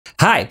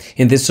Hi,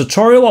 in this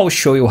tutorial I'll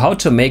show you how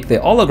to make the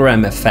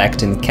hologram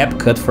effect in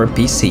CapCut for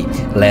PC.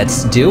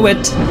 Let's do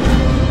it!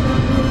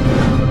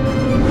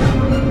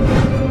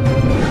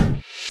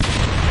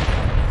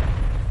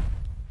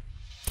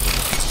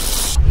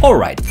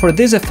 Alright, for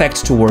this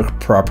effect to work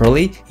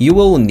properly, you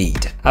will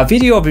need a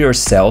video of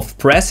yourself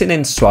pressing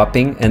and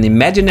swapping an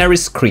imaginary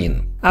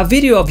screen, a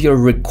video of your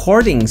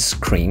recording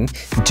screen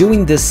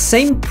doing the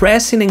same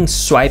pressing and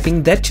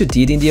swiping that you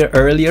did in the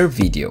earlier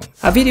video,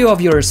 a video of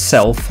your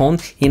cell phone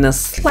in a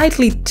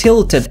slightly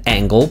tilted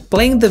angle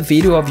playing the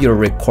video of your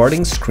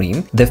recording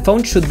screen. The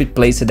phone should be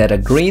placed at a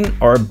green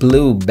or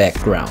blue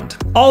background.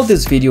 All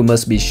this video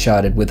must be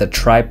shot with a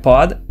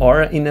tripod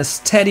or in a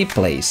steady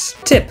place.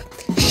 Tip: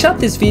 shot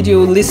this video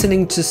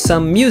listening to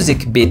some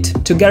music beat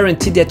to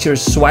guarantee that your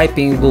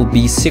swiping will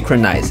be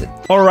synchronized.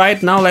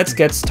 Alright, now let's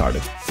get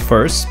started.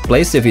 First,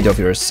 place the video of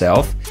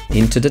yourself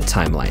into the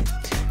timeline.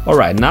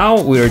 Alright,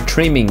 now we're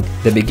trimming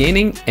the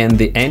beginning and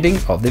the ending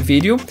of the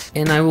video,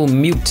 and I will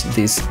mute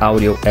this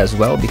audio as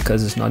well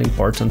because it's not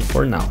important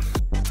for now.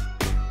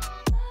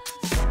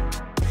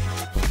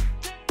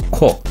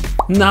 Cool.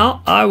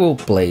 Now I will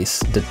place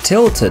the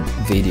tilted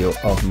video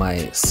of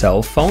my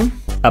cell phone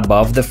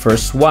above the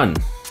first one.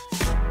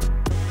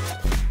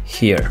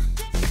 Here,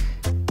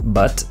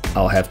 but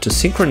I'll have to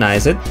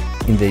synchronize it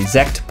in the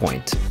exact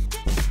point.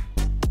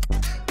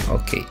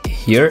 Okay,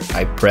 here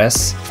I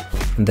press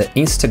the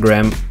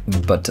Instagram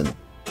button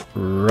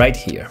right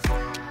here.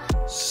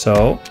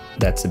 So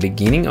that's the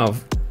beginning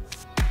of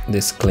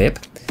this clip,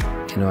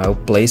 and I'll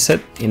place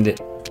it in the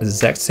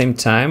exact same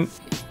time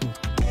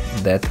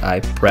that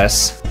I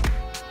press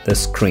the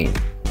screen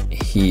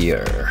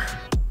here.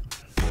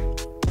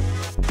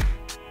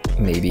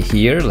 Maybe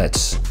here,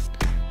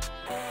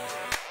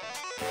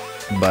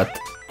 but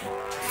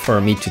for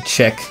me to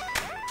check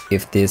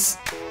if this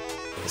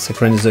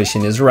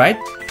synchronization is right,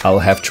 I'll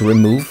have to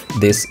remove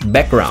this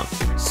background.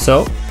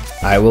 So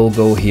I will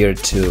go here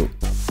to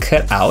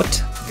cut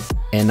out,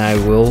 and I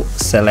will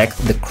select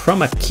the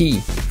chroma key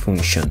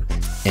function,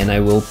 and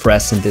I will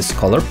press in this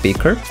color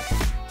picker.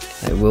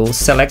 I will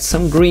select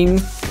some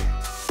green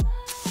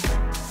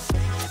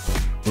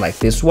like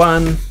this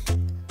one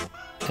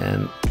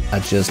and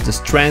adjust the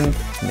strength,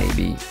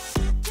 maybe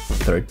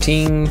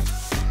 13.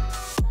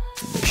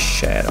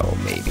 Shadow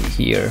maybe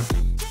here,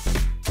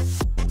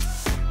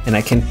 and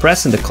I can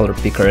press in the color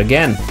picker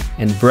again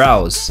and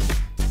browse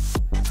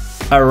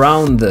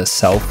around the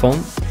cell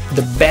phone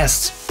the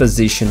best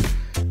position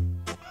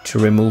to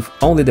remove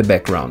only the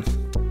background.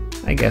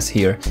 I guess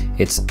here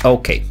it's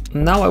okay.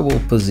 Now I will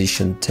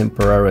position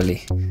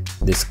temporarily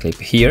this clip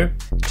here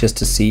just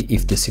to see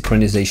if the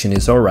synchronization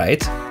is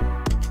alright.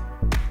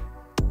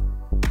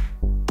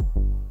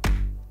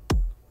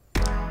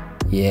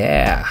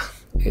 Yeah,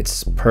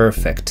 it's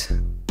perfect.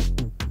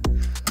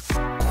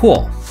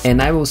 Cool.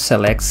 And I will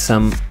select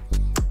some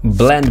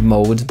blend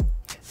mode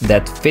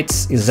that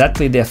fits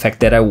exactly the effect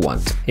that I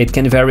want. It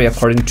can vary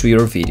according to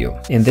your video.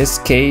 In this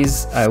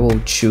case, I will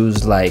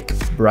choose like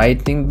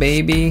brightening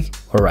maybe.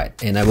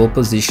 Alright, and I will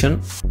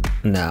position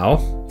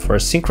now for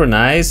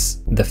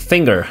synchronize the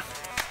finger.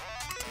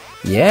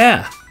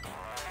 Yeah,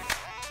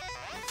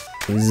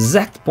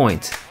 exact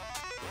point.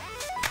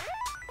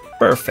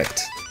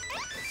 Perfect.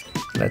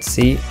 Let's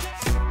see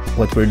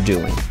what we're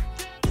doing.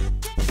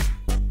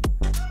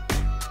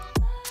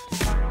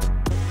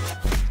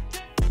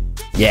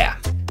 Yeah,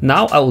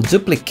 now I will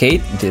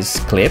duplicate this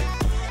clip,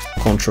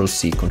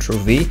 Ctrl+C,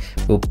 Ctrl+V,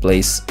 will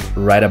place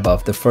right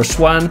above the first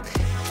one,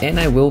 and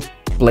I will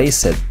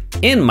place it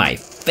in my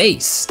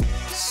face.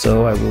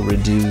 So I will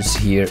reduce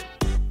here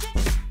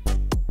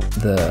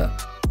the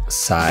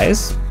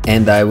size,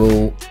 and I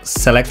will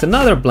select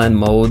another blend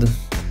mode,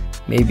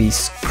 maybe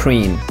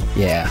screen,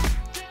 yeah,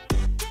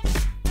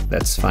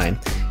 that's fine.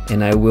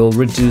 And I will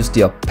reduce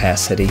the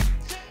opacity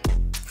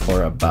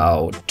for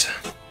about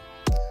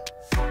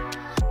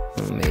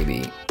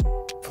maybe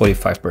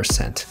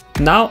 45%.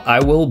 Now I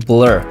will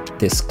blur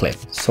this clip.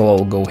 So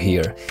I'll go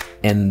here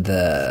and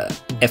the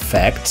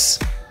effects,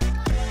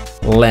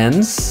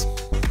 lens,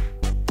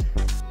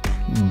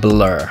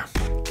 blur,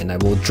 and I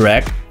will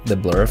drag the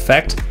blur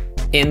effect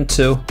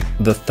into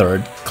the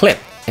third clip,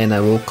 and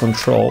I will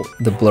control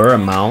the blur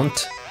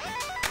amount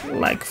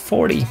like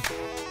 40.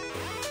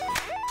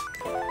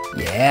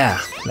 Yeah,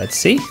 let's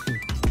see.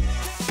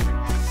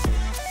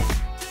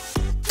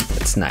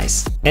 That's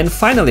nice. And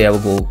finally I will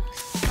go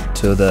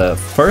to the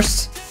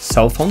first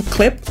cell phone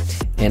clip,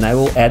 and I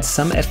will add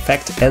some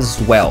effect as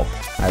well.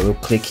 I will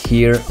click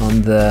here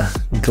on the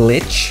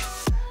glitch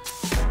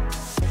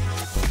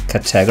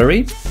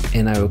category,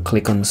 and I will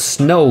click on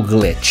snow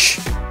glitch.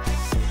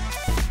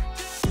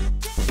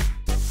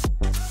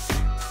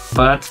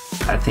 But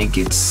I think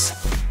it's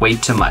way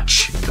too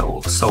much,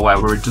 so I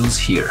will reduce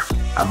here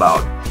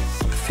about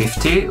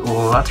 50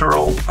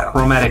 lateral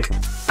chromatic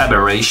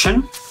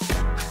aberration,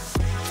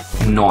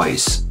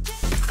 noise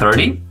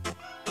 30,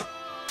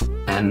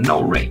 and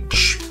no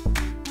range.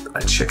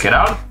 Let's check it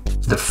out.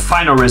 The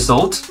final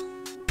result.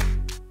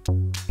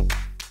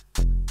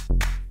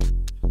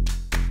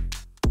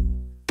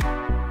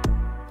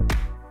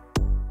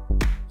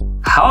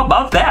 how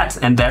about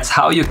that? And that's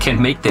how you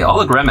can make the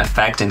hologram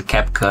effect in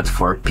CapCut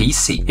for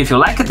PC. If you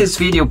liked this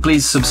video,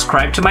 please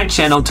subscribe to my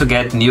channel to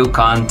get new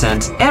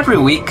content every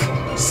week.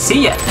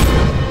 See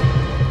ya!